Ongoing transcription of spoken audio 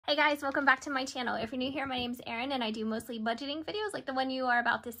Hey guys, welcome back to my channel. If you're new here, my name's Erin and I do mostly budgeting videos like the one you are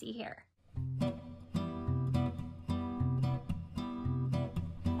about to see here.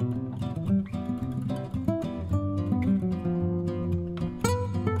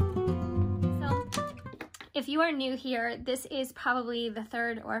 If you are new here, this is probably the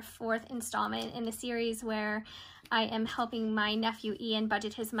third or fourth installment in the series where I am helping my nephew Ian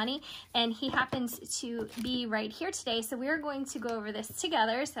budget his money, and he happens to be right here today, so we're going to go over this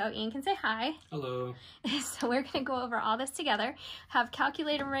together. So Ian can say hi. Hello. So we're going to go over all this together, have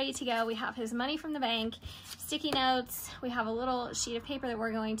calculator ready to go, we have his money from the bank, sticky notes, we have a little sheet of paper that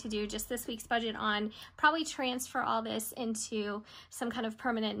we're going to do just this week's budget on, probably transfer all this into some kind of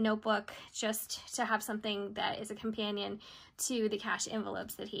permanent notebook just to have something that is a companion to the cash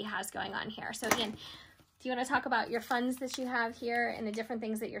envelopes that he has going on here. So Ian, do you want to talk about your funds that you have here and the different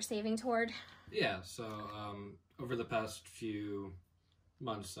things that you're saving toward? Yeah, so over the past few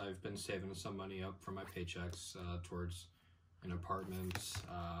months, I've been saving some money up for my paychecks towards an apartment.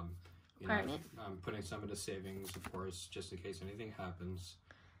 I'm putting some of the savings, of course, just in case anything happens.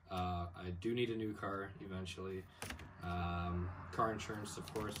 I do need a new car eventually. Car insurance, of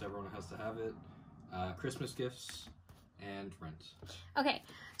course, everyone has to have it. Christmas gifts and rent. Okay,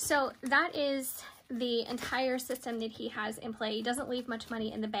 so that is the entire system that he has in play. He doesn't leave much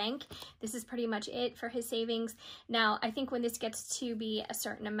money in the bank. This is pretty much it for his savings. Now, I think when this gets to be a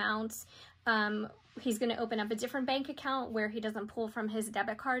certain amount, he's going to open up a different bank account where he doesn't pull from his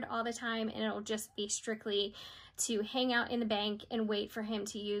debit card all the time, and it'll just be strictly to hang out in the bank and wait for him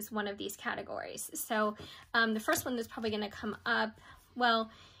to use one of these categories. So the first one that's probably going to come up, well,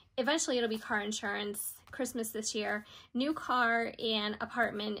 eventually it'll be car insurance, Christmas this year. New car and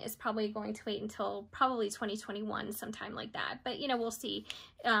apartment is probably going to wait until probably 2021, sometime like that. But, you know, we'll see.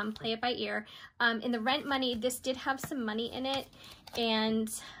 Play it by ear. In the rent money, this did have some money in it,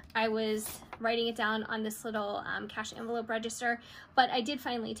 and I was writing it down on this little cash envelope register, but I did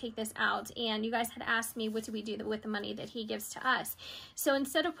finally take this out, and you guys had asked me what do we do with the money that he gives to us. So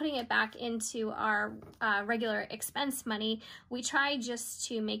instead of putting it back into our regular expense money, we try just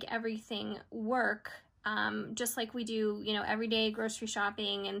to make everything work just like we do, you know, everyday grocery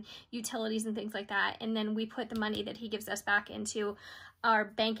shopping and utilities and things like that. And then we put the money that he gives us back into our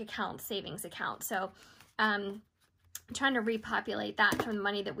bank account, savings account. So trying to repopulate that from the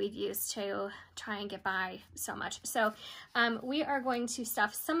money that we've used to try and get by so much. So we are going to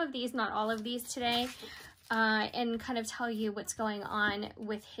stuff some of these, not all of these today, and kind of tell you what's going on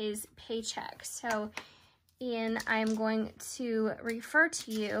with his paycheck. So Ian, I'm going to refer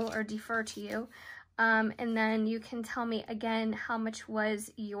to you or defer to you, and then you can tell me again how much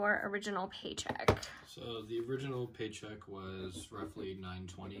was your original paycheck. So the original paycheck was roughly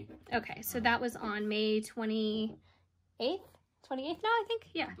 $920. Okay, so that was on May 28th now, I think.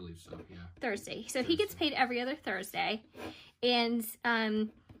 Yeah, I believe so. Yeah, Thursday. So he gets paid every other Thursday, and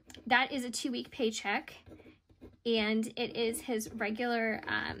that is a 2-week paycheck, and it is his regular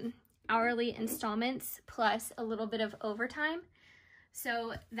hourly installments plus a little bit of overtime.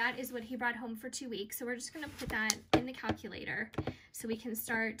 So that is what he brought home for 2 weeks. So we're just going to put that in the calculator so we can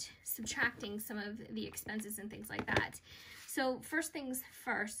start subtracting some of the expenses and things like that. So first things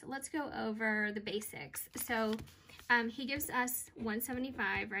first, let's go over the basics. So he gives us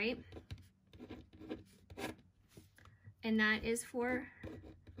 $175, right? And that is for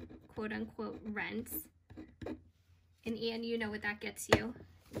quote unquote rent. And Ian, you know what that gets you.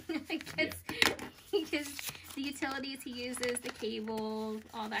 He gets the utilities he uses, the cable,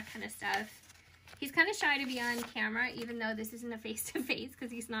 all that kind of stuff. He's kind of shy to be on camera, even though this isn't a face-to-face, because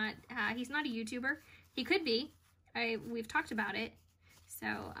he's not a YouTuber. He could be. We've talked about it. So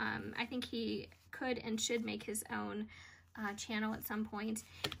I think he could and should make his own channel at some point.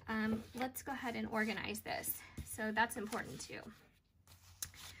 Let's go ahead and organize this. So that's important too.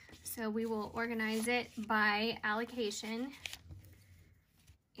 So we will organize it by allocation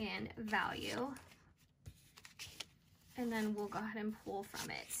and value, and then we'll go ahead and pull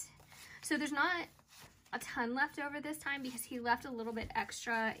from it. So there's not a ton left over this time because he left a little bit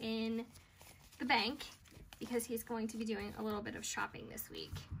extra in the bank because he's going to be doing a little bit of shopping this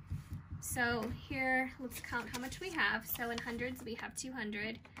week. So here, let's count how much we have. So in hundreds, we have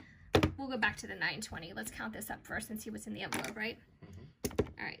 200. We'll go back to the 920. Let's count this up first and see what's in the envelope, right?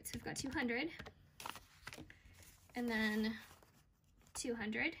 All right, so we've got 200, and then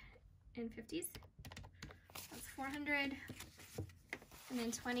 200 in 50s. That's 400, and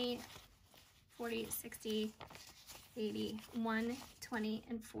then 20, 40, 60, 80, 1, 20,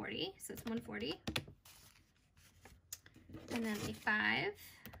 and 40. So it's 140. And then a 5,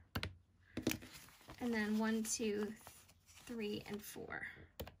 and then 1, 2, 3, and 4.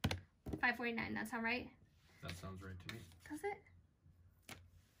 $5.49. That sound right? That sounds right to me. Does it?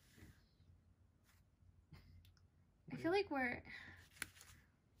 I feel like we're...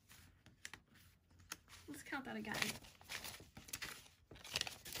 Let's count that again.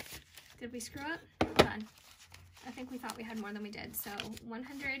 Did we screw up? Hold on. I think we thought we had more than we did. So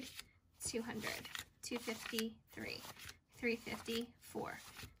 100, 200, 250, 350, 4,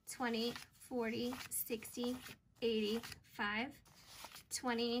 20, 40, 60, 80, 5,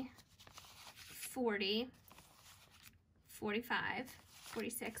 20, 40, 45,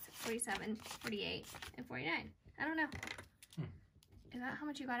 46, 47, 48, and 49. I don't know. Is that how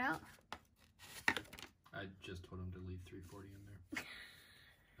much you got out? I just told him to leave 340 in there.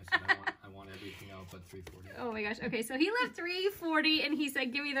 I said I want everything out but 340. Oh my gosh. Okay, so he left 340 and he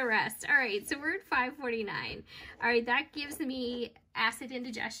said, give me the rest. All right, so we're at 549. All right, that gives me acid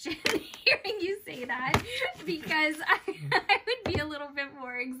indigestion hearing you say that because I would be a little bit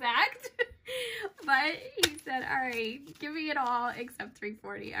more exact. But he said, all right, give me it all except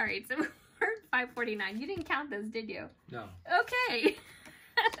 340. All right, so we're at 549. You didn't count those, did you? No. Okay.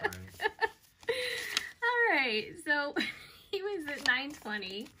 Sorry. All right, so he was at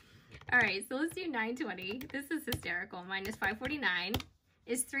 920. All right, so let's do 920. This is hysterical. Minus 549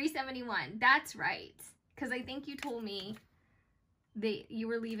 is 371. That's right. Because I think you told me that you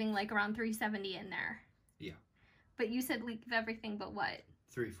were leaving like around 370 in there. Yeah. But you said leave everything but what?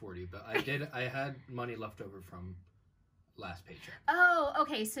 340. But I had money left over from last paycheck. Oh,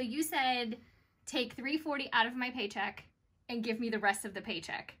 okay. So you said take 340 out of my paycheck and give me the rest of the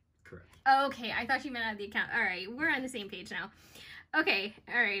paycheck. Correct. Okay, I thought you meant out of the account. All right, we're on the same page now. Okay,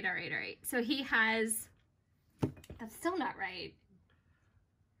 all right. So he has, that's still not right.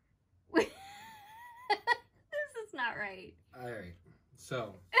 This is not right. All right,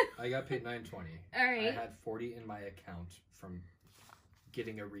 so I got paid $920. All right. I had $40 in my account from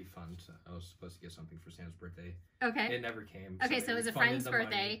getting a refund. I was supposed to get something for Sam's birthday. Okay. It never came. Okay, so it was a friend's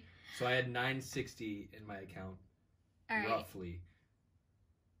birthday. Money. So I had $960 in my account, all right. roughly.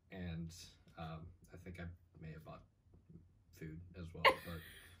 And I think I may have bought food as well. But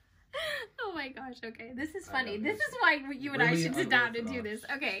oh my gosh, okay. This is funny. This is why you and I should sit down and do this.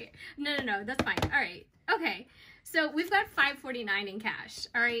 Okay. No, that's fine. All right. Okay. So we've got $549 in cash.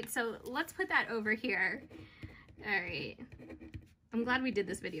 All right. So let's put that over here. All right. I'm glad we did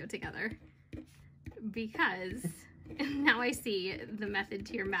this video together because now I see the method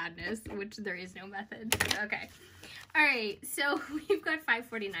to your madness, which there is no method. Okay. All right, so we've got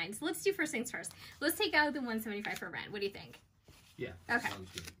 $549. So let's do first things first. Let's take out the $175 for rent. What do you think? Yeah. Okay.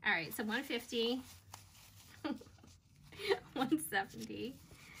 Sounds good. All right, so $150, $170.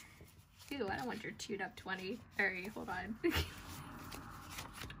 Ooh, I don't want your chewed up 20. All right, hold on.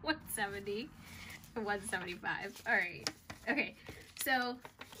 $170, $175. All right. Okay, so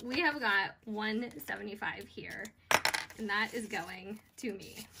we have got $175 here, and that is going to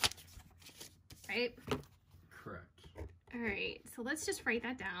me. Right? Correct. All right, so let's just write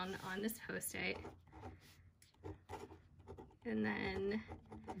that down on this Post-it. And then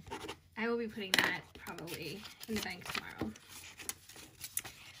I will be putting that probably in the bank tomorrow.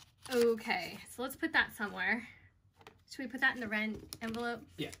 Okay, so let's put that somewhere. Should we put that in the rent envelope?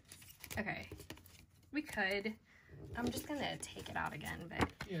 Yeah. Okay, we could. I'm just gonna take it out again, but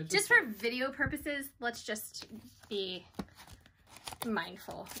yeah, just for video purposes, let's just be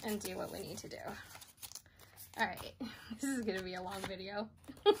mindful and do what we need to do. All right, this is gonna be a long video.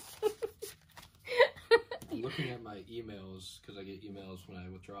 I'm looking at my emails because I get emails when I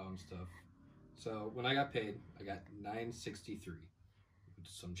withdraw and stuff. So when I got paid, I got $963 with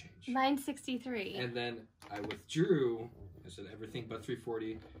some change. $963. And then I withdrew. I said everything but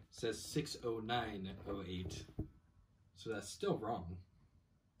 340. Says 609.08. So that's still wrong.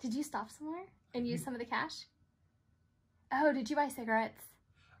 Did you stop somewhere and use some of the cash? Oh, did you buy cigarettes?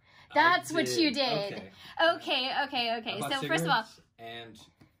 That's what you did. Okay. So first of all, and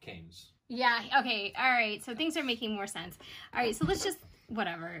canes. Yeah, okay. All right. So things are making more sense. All right. So let's just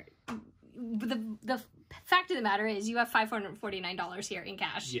whatever. The fact of the matter is you have $549 here in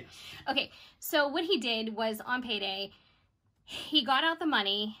cash. Yes. Okay. So what he did was on payday, he got out the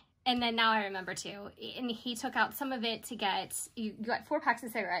money. And then now I remember too, and he took out some of it to get, you got 4 packs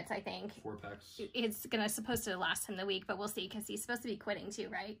of cigarettes, I think. 4 packs. It's supposed to last him the week, but we'll see because he's supposed to be quitting too,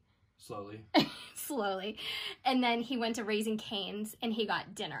 right? Slowly. Slowly. And then he went to Raising Cane's and he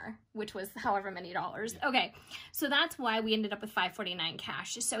got dinner, which was however many dollars. Yeah. Okay. So that's why we ended up with $549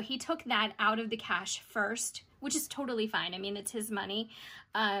 cash. So he took that out of the cash first, which is totally fine. I mean, it's his money.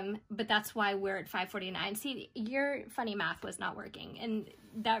 But that's why we're at $549. See, your funny math was not working. And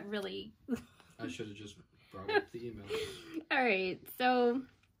that really... I should have just brought up the email. All right. So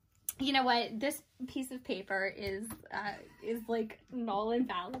You know what? This piece of paper is like null and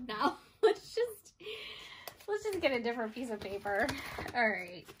valid now. Let's just get a different piece of paper. All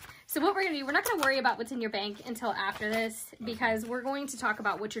right. So what we're going to do, we're not going to worry about what's in your bank until after this, because we're going to talk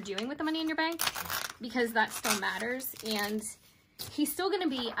about what you're doing with the money in your bank, because that still matters. And he's still going to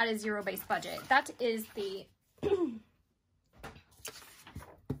be at a zero-based budget. That is the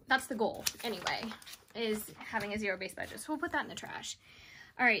that's the goal anyway, is having a zero-based budget. So we'll put that in the trash.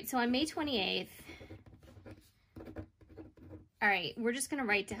 All right, so on May 28th, all right, we're just going to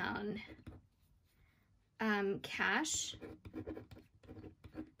write down cash,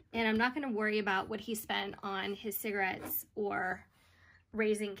 and I'm not going to worry about what he spent on his cigarettes or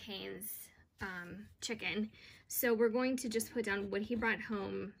Raising Cane's chicken. So we're going to just put down what he brought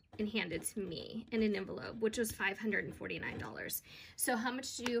home and handed to me in an envelope, which was $549. So how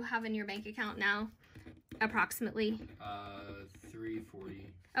much do you have in your bank account now, approximately? $340.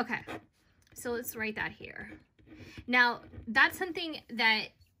 Okay, so let's write that here. Now, that's something that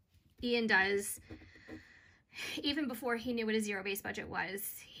Ian does even before he knew what a zero-based budget was.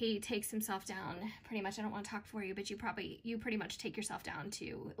 He takes himself down pretty much. I don't want to talk for you, but you pretty much take yourself down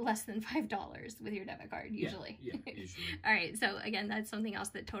to less than $5 with your debit card usually. Yeah, usually. All right, so again, that's something else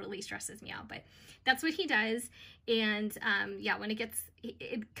that totally stresses me out, but that's what he does. And yeah, when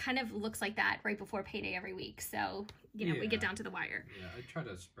it kind of looks like that right before payday every week. So, you know, we get down to the wire. Yeah, I try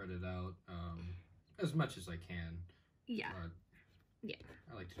to spread it out as much as I can. Yeah. Yeah.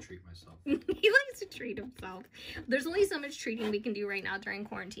 I like to treat myself. He likes to treat himself. There's only so much treating we can do right now during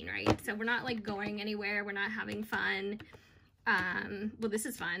quarantine, right? So we're not like going anywhere. We're not having fun. Well, this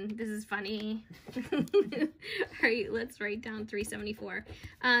is fun. This is funny. All right, let's write down 374.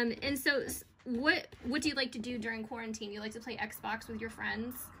 And so what do you like to do during quarantine? You like to play Xbox with your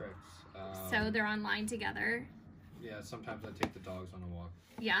friends? Correct. So they're online together? Yeah, sometimes I take the dogs on a walk.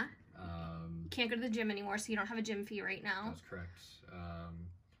 Yeah? Can't go to the gym anymore, so you don't have a gym fee right now. That's correct.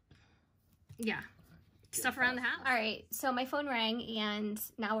 Yeah. Stuff around the house. All right, so my phone rang, and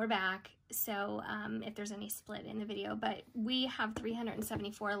now we're back. So if there's any split in the video, but we have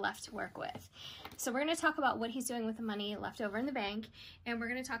 374 left to work with. So we're going to talk about what he's doing with the money left over in the bank, and we're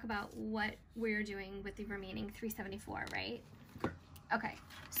going to talk about what we're doing with the remaining 374, right? Okay,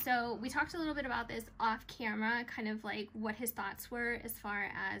 so we talked a little bit about this off camera, kind of like what his thoughts were as far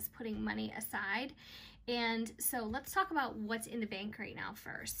as putting money aside. And so let's talk about what's in the bank right now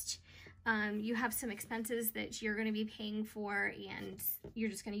first. You have some expenses that you're going to be paying for, and you're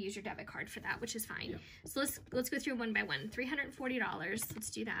just going to use your debit card for that, which is fine. Yeah. So let's go through one by one. $340. Let's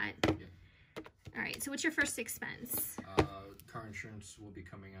do that. Yeah. All right. So what's your first expense? Car insurance will be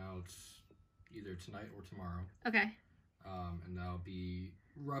coming out either tonight or tomorrow. Okay. And that'll be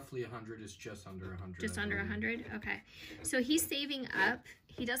roughly 100. It's just under 100. Just under 100. Okay. So he's saving up.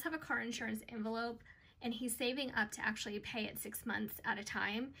 He does have a car insurance envelope, and he's saving up to actually pay it 6 months at a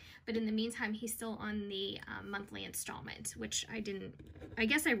time. But in the meantime, he's still on the monthly installment, which I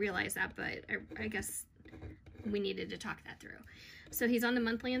guess I realized that, but I guess we needed to talk that through. So he's on the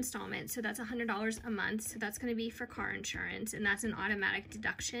monthly installment, so that's $100 a month. So that's going to be for car insurance, and that's an automatic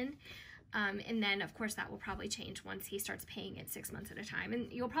deduction. And then, of course, that will probably change once he starts paying it 6 months at a time.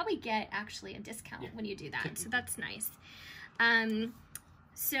 And you'll probably get actually a discount when you do that. So that's nice.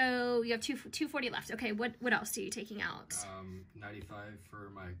 So you have $240 left. Okay, what else are you taking out? $95 for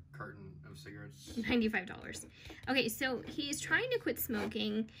my carton of cigarettes. $95. Okay, so he's trying to quit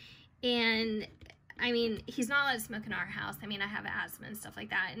smoking, and I mean, he's not allowed to smoke in our house. I mean, I have asthma and stuff like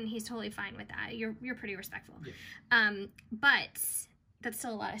that, and he's totally fine with that. You're pretty respectful. Yeah. But that's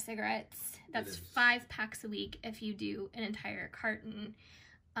still a lot of cigarettes. That's 5 packs a week if you do an entire carton.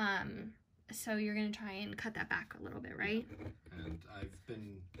 So you're going to try and cut that back a little bit, right? Yeah. And I've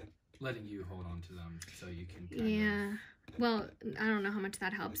been letting you hold on to them so you can kind of... Well, I don't know how much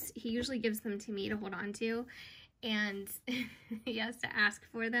that helps. He usually gives them to me to hold on to, and he has to ask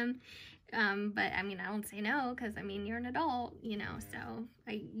for them. But I mean, I don't say no, because I mean, you're an adult, you know, so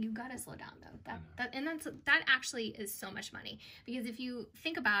you gotta slow down though. That actually is so much money, because if you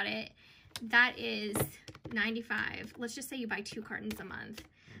think about it, that is $95. Let's just say you buy 2 cartons a month.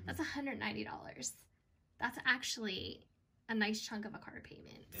 That's $190. That's actually a nice chunk of a car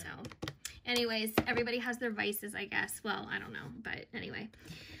payment. Yeah. So anyways, everybody has their vices, I guess. Well, I don't know, but anyway,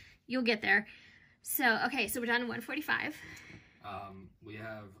 you'll get there. So, okay, so we're down to 145. We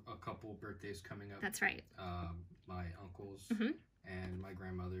have a couple birthdays coming up. That's right. My uncle's and my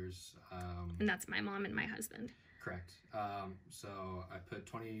grandmother's. And that's my mom and my husband. Correct. So I put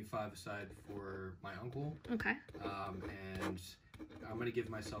 $25 aside for my uncle. Okay. And I'm going to give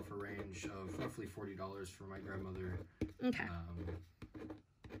myself a range of roughly $40 for my grandmother. Okay.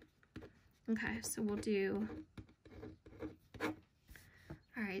 Okay, so we'll do, all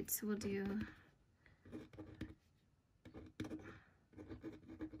right, so we'll do,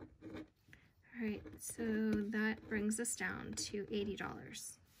 all right, so that brings us down to $80.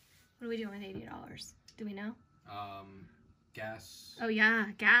 What are we doing with $80? Do we know? Gas. Oh yeah,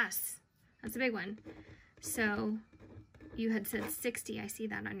 gas. That's a big one. So you had said 60. I see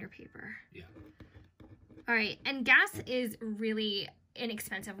that on your paper. Yeah. All right, and gas is really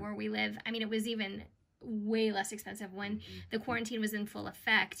inexpensive where we live. I mean, it was even way less expensive when the quarantine was in full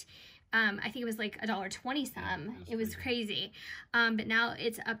effect. I think it was like $1.20 some. Yeah, it was crazy. But now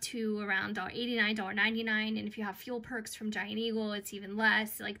it's up to around $1.89, $1.99. And if you have fuel perks from Giant Eagle, it's even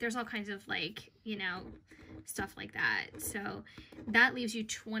less. Like there's all kinds of like, you know, stuff like that. So that leaves you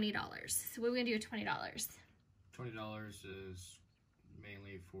 $20. So what are we gonna do with $20? $20 is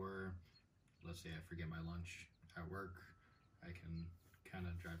mainly for, let's say I forget my lunch at work. I can kind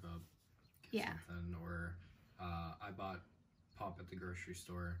of drive up, get something, or I bought pop at the grocery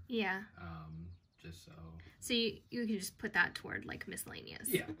store. Yeah. Just so. So you can just put that toward like miscellaneous.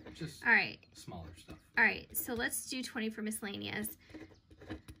 Yeah, just all right. Smaller stuff. All right, so let's do 20 for miscellaneous.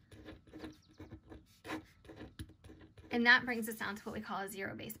 And that brings us down to what we call a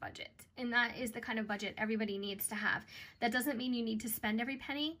zero-based budget. And that is the kind of budget everybody needs to have. That doesn't mean you need to spend every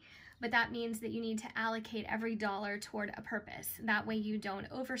penny, but that means that you need to allocate every dollar toward a purpose. That way you don't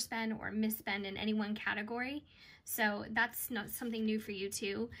overspend or misspend in any one category. So that's not something new for you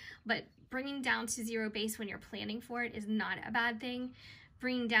too. But bringing down to zero base when you're planning for it is not a bad thing.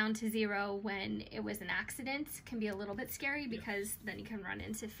 Bringing down to zero when it was an accident can be a little bit scary because then you can run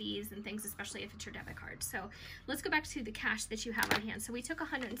into fees and things, especially if it's your debit card. So let's go back to the cash that you have on hand. So we took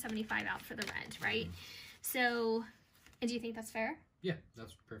 $175 out for the rent, right? So, and do you think that's fair? Yeah,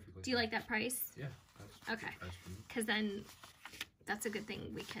 that's perfectly. Do you like that price? Yeah. That's okay. Because then that's a good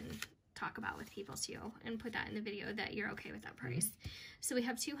thing we can talk about with people too and put that in the video that you're okay with that price. So we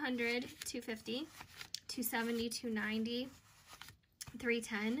have 200, 250, 270, 290,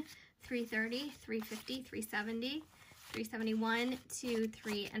 310, 330, 350, 370, 371, 2,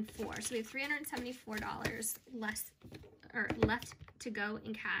 3, and 4. So we have $374 left to go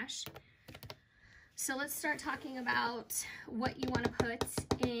in cash. So let's start talking about what you want to put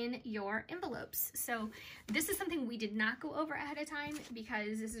in your envelopes. So this is something we did not go over ahead of time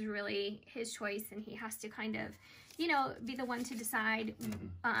because this is really his choice and he has to kind of, you know, be the one to decide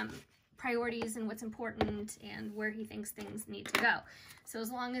priorities and what's important and where he thinks things need to go. So as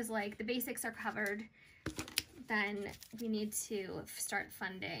long as like the basics are covered, then we need to start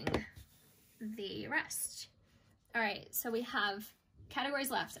funding the rest. All right, so we have categories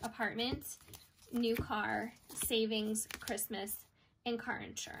left: apartment, new car, savings, Christmas, and car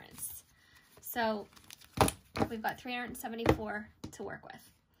insurance. So we've got $374 to work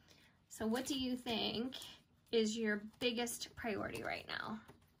with. So what do you think is your biggest priority right now?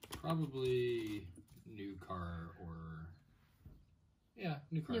 Probably new car or, yeah,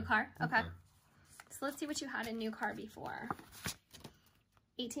 new car. New car? New okay. car. So let's see what you had in new car before.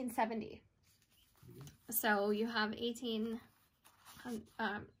 1870. So you have $1,870.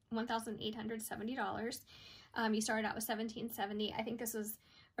 You started out with $1,770. I think this was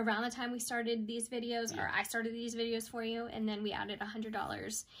around the time we started these videos, or I started these videos for you, and then we added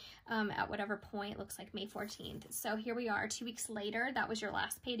 $100 at whatever point. Looks like May 14th. So here we are 2 weeks later. That was your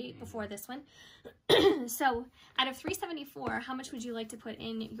last pay date before this one. So out of $374, how much would you like to put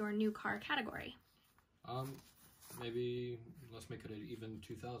in your new car category? Maybe let's make it an even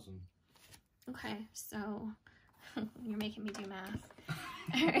 2,000. Okay, so you're making me do math.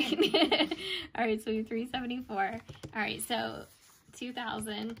 All right. All right, so 374. All right, so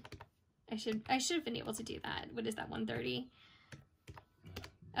 2,000. I should have been able to do that. What is that, 130?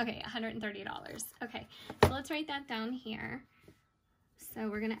 Okay, $130. Okay, so let's write that down here. So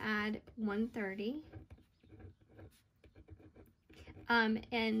we're gonna add 130.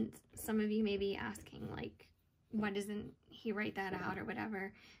 And some of you may be asking, like, why doesn't he write that out or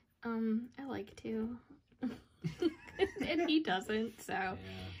whatever? I like to. And he doesn't, so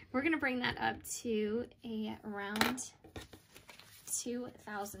we're gonna bring that up to around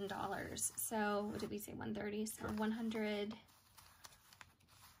 $2,000. So what did we say, 130? So 100.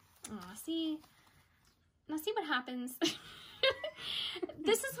 Oh, see, now see what happens.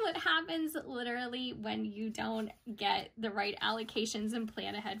 This is what happens literally when you don't get the right allocations and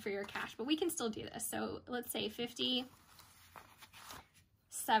plan ahead for your cash, but we can still do this. So let's say 50,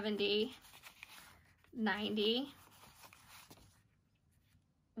 70, 90,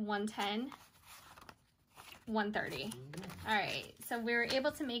 110, 130. All right, so we were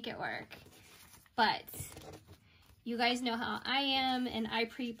able to make it work, but you guys know how I am, and I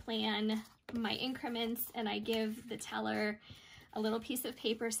pre-plan my increments, and I give the teller a little piece of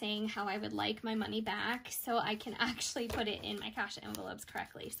paper saying how I would like my money back, so I can actually put it in my cash envelopes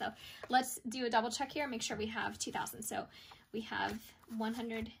correctly. So let's do a double check here, make sure we have 2,000. So we have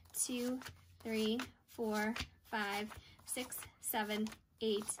 100, 2, 3, 4, 5, 6, 7,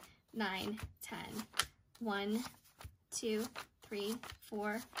 8, 9, 10. 1, 2, 3,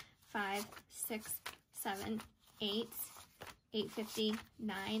 4, 5, 6, 7, 8, 850,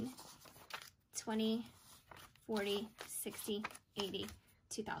 9, 20, 40, 60, 80,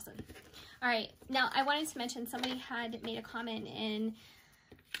 2,000. All right, now I wanted to mention somebody had made a comment in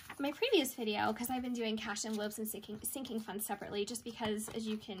my previous video, because I've been doing cash envelopes and sinking funds separately, just because, as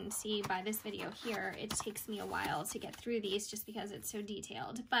you can see by this video here, it takes me a while to get through these just because it's so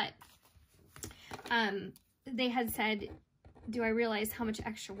detailed. But they had said, do I realize how much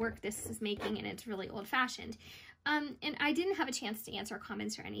extra work this is making, and it's really old-fashioned? And I didn't have a chance to answer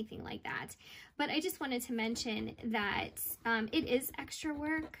comments or anything like that, but I just wanted to mention that it is extra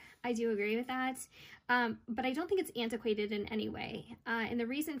work. I do agree with that, but I don't think it's antiquated in any way. And the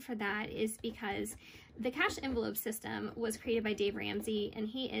reason for that is because the cash envelope system was created by Dave Ramsey, and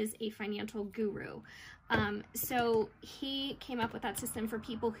he is a financial guru. So he came up with that system for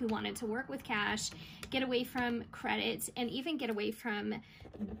people who wanted to work with cash, get away from credit, and even get away from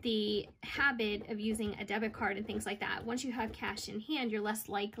the habit of using a debit card and things like that. Once you have cash in hand, you're less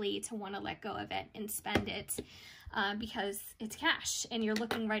likely to want to let go of it and spend it because it's cash and you're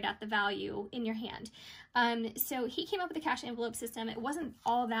looking right at the value in your hand. So he came up with the cash envelope system. It wasn't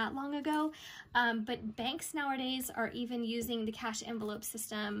all that long ago, but banks nowadays are even using the cash envelope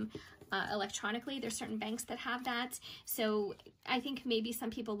system electronically. There's certain banks that have that. So I think maybe some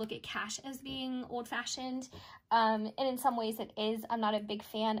people look at cash as being old-fashioned, and in some ways it is. I'm not a big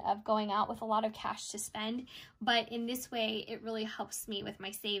fan of going out with a lot of cash to spend, but in this way it really helps me with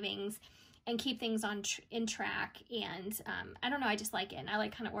my savings and keep things in track. And I don't know, I just like it, and I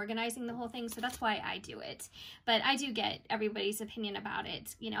like kind of organizing the whole thing, so that's why I do it. But I do get everybody's opinion about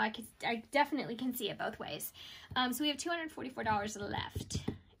it. You know, I definitely can see it both ways. So we have $244 left,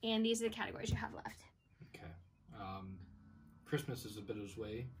 and these are the categories you have left. Okay. Christmas is a bit of his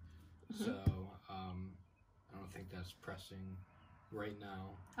way, so I don't think that's pressing right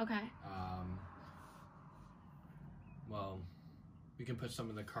now. Okay. Well, we can put some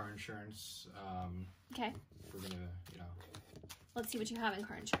in the car insurance. Okay. If we're gonna, you know. Let's see what you have in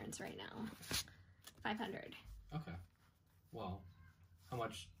car insurance right now. 500. Okay. Well, how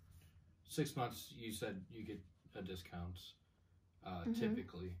much? 6 months. You said you get a discount.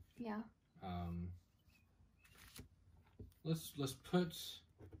 Typically. Yeah. Let's put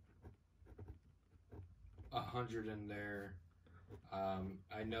 100 in there.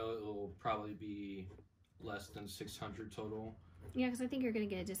 I know it will probably be less than 600 total. Yeah, because I think you're gonna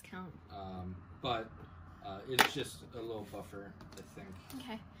get a discount. But it's just a little buffer, I think.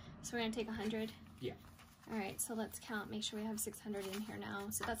 Okay, so we're gonna take 100. Yeah. All right, so let's count. Make sure we have 600 in here now.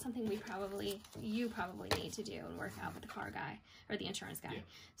 So that's something you probably need to do and work out with the car guy or the insurance guy. Yeah.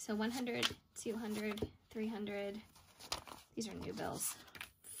 So 100, 200, 300. These are new bills.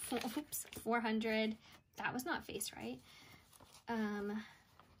 Oops, 400. That was not face right.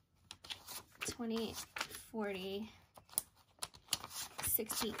 20, 40,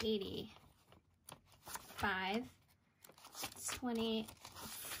 60, 80, 5, 20,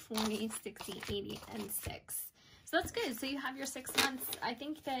 40, 60, 80, and 6. So that's good. So you have your 6 months. I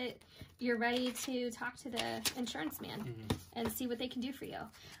think that you're ready to talk to the insurance man and see what they can do for you.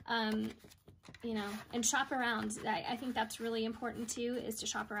 You know, and shop around. I think that's really important too, is to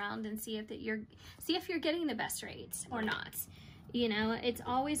shop around and see if you're getting the best rates or not. You know, it's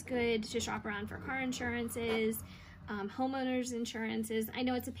always good to shop around for car insurances, homeowners insurances. I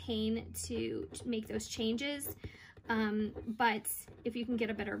know it's a pain to make those changes, but if you can get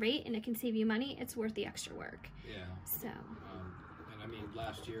a better rate and it can save you money, it's worth the extra work. Yeah. So. And I mean,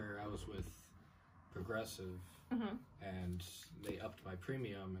 last year I was with Progressive, and they upped my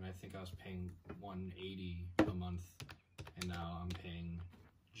premium, and I think I was paying $180 a month, and now I'm paying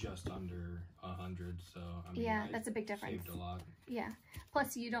just under $100. So I mean, yeah, that's a big difference. Saved a lot. Yeah.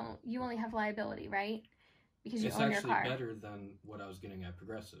 Plus, you only have liability, right? Because you own your car. It's actually better than what I was getting at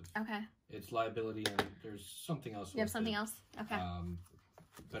Progressive. Okay. It's liability, and there's something else. You have something else? Okay.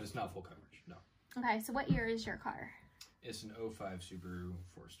 But it's not full coverage. No. Okay. So what year is your car? It's an 05 Subaru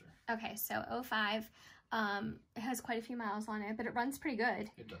Forester. Okay, so 05. It has quite a few miles on it, but it runs pretty good.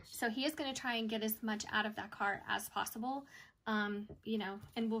 It does. So he is going to try and get as much out of that car as possible, you know,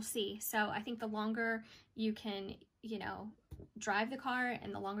 and we'll see. So I think the longer you can, you know, drive the car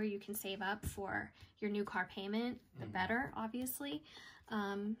and the longer you can save up for your new car payment, the better, obviously.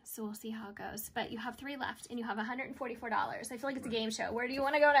 So we'll see how it goes. But you have 3 left, and you have $144. I feel like it's a game show. Where do you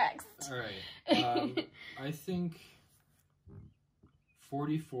want to go next? All right. I think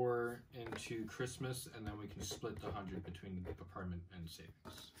 44 into Christmas, and then we can split the 100 between apartment and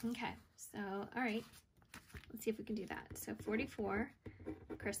savings. Okay. So, all right. Let's see if we can do that. So 44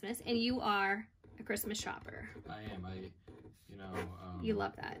 Christmas, and you are a Christmas shopper. I am. You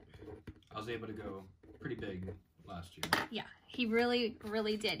love that. I was able to go pretty big last year. Yeah, he really,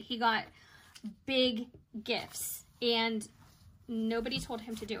 really did. He got big gifts, and nobody told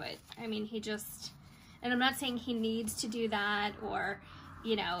him to do it. I mean, he just, and I'm not saying he needs to do that, or,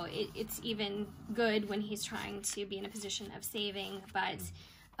 you know, it's even good when he's trying to be in a position of saving, but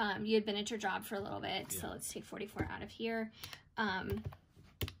you had been at your job for a little bit, so let's take 44 out of here.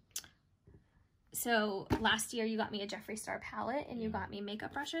 So last year you got me a Jeffree Star palette, and you got me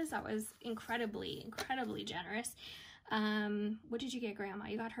makeup brushes. That was incredibly, incredibly generous. What did you get Grandma?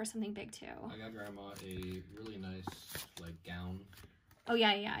 You got her something big too. I got Grandma a really nice like gown. Oh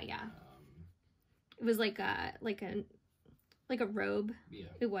yeah. It was like a robe. Yeah.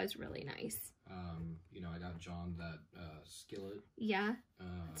 It was really nice. You know, I got John that skillet. Yeah,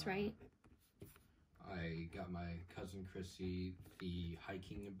 that's right. I got my cousin Chrissy the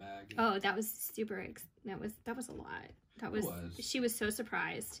hiking bag. Oh, that was super. That was a lot. She was so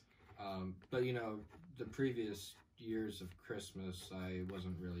surprised. But you know, the previous years of Christmas, I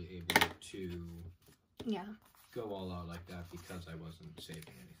wasn't really able to. Yeah. Go all out like that because I wasn't saving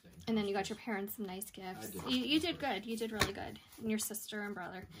anything. And then you got your parents some nice gifts. I did. You did good. You did really good. And your sister and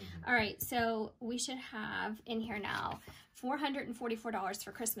brother. All right, so we should have in here now $444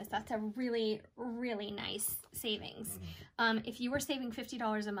 for Christmas. That's a really, really nice savings. If you were saving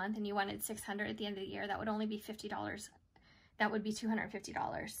 $50 a month and you wanted $600 at the end of the year, that would only be $50. That would be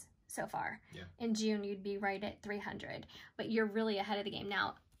 $250 so far. Yeah. In June, you'd be right at $300. But you're really ahead of the game.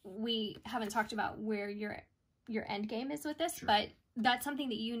 Now, we haven't talked about where your end game is with this, but that's something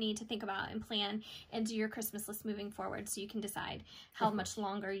that you need to think about and plan and do your Christmas list moving forward so you can decide how much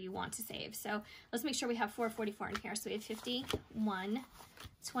longer you want to save. So let's make sure we have 444 in here. So we have 50, 1,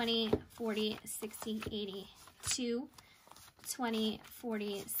 20, 40, 60, 80, 2, 20,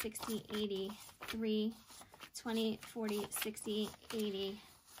 40, 60, 80, 3, 20, 40, 60, 80,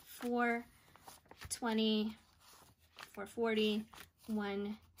 4, 20, 440,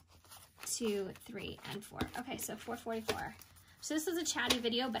 1, 2, 3, and 4. Okay, so 444. So this was a chatty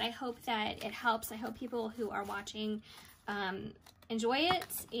video, but I hope that it helps. I hope people who are watching enjoy it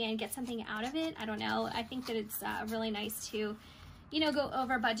and get something out of it. I don't know. I think that it's really nice to, you know, go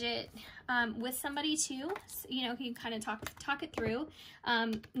over budget with somebody too. So, you know, you kind of talk it through.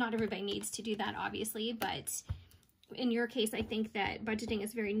 Not everybody needs to do that, obviously, but in your case, I think that budgeting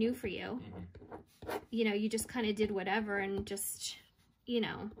is very new for you. You know, you just kind of did whatever and just, you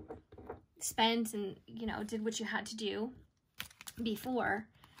know, spent and, you know, did what you had to do before,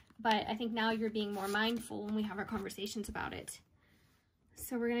 but I think now you're being more mindful when we have our conversations about it.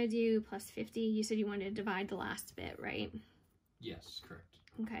 So we're going to do plus 50. You said you wanted to divide the last bit, right? Yes, correct.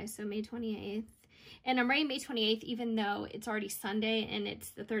 Okay, so May 28th. And I'm writing May 28th even though it's already Sunday and it's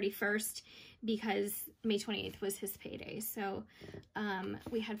the 31st because May 28th was his payday. So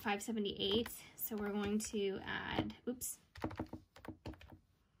we had 578. So we're going to add, oops,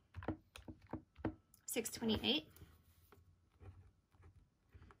 628.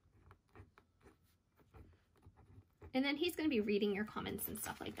 And then he's going to be reading your comments and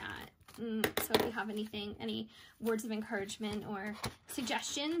stuff like that. So if you have any words of encouragement or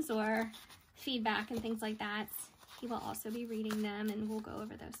suggestions or feedback and things like that, he will also be reading them and we'll go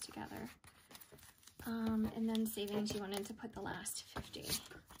over those together. And then savings, you wanted to put the last 50.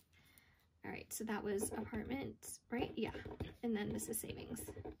 All right, so that was apartment, right? Yeah. And then this is savings.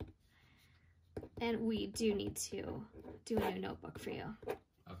 And we do need to do a new notebook for you.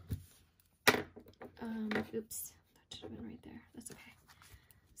 Okay. Oops. Should have been right there. That's okay.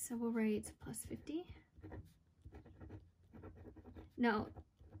 So we'll write plus 50. Now,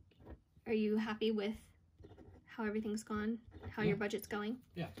 are you happy with how everything's gone? How your budget's going?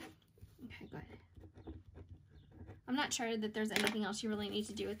 Yeah. Okay, good. I'm not sure that there's anything else you really need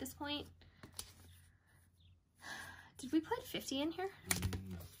to do at this point. Did we put 50 in here?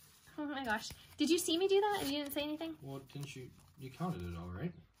 No. Oh my gosh. Did you see me do that and you didn't say anything? Well, didn't you counted it all,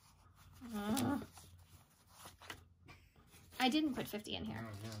 right? I didn't put 50 in here.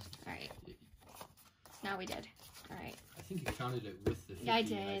 Oh, yeah. All right. Now we did. All right. I think you counted it with the 50. Yeah, I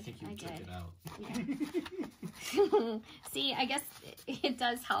did. I think you took it out. Yeah. See, I guess it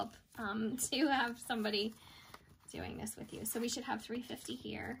does help to have somebody doing this with you. So we should have 350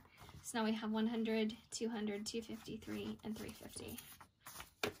 here. So now we have 100, 200, 250, 3, and 350.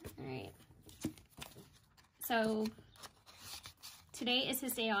 So today is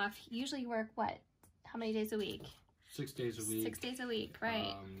his day off. Usually you work, what? How many days a week? 6 days a week. 6 days a week,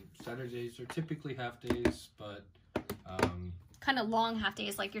 right. Saturdays are typically half days, but... kind of long half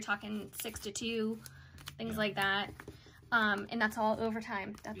days, like you're talking 6 to 2, things like that. And that's all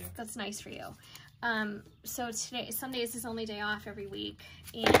overtime. That's nice for you. So Sunday is his only day off every week.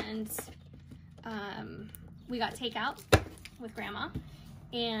 And we got takeout with Grandma.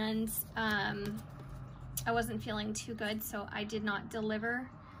 And I wasn't feeling too good, so I did not deliver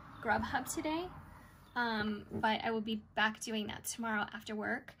Grubhub today. But I will be back doing that tomorrow after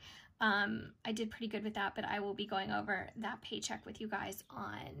work. I did pretty good with that, but I will be going over that paycheck with you guys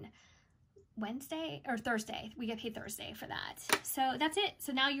on Wednesday or Thursday. We get paid Thursday for that. So that's it.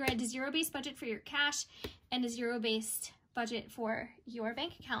 So now you're at a zero-based budget for your cash and a zero-based budget for your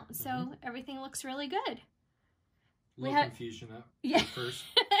bank account. So everything looks really good. A little confusion at first.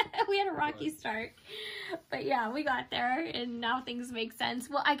 We had a rocky start. But yeah, we got there and now things make sense.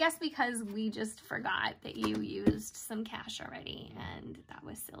 Well, I guess because we just forgot that you used some cash already and that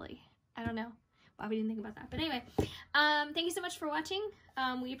was silly. I don't know why we didn't think about that. But anyway, thank you so much for watching.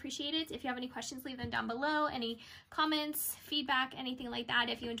 We appreciate it. If you have any questions, leave them down below. Any comments, feedback, anything like that.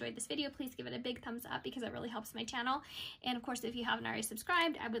 If you enjoyed this video, please give it a big thumbs up because it really helps my channel. And of course, if you haven't already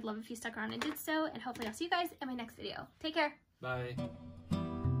subscribed, I would love if you stuck around and did so. And hopefully I'll see you guys in my next video. Take care. Bye.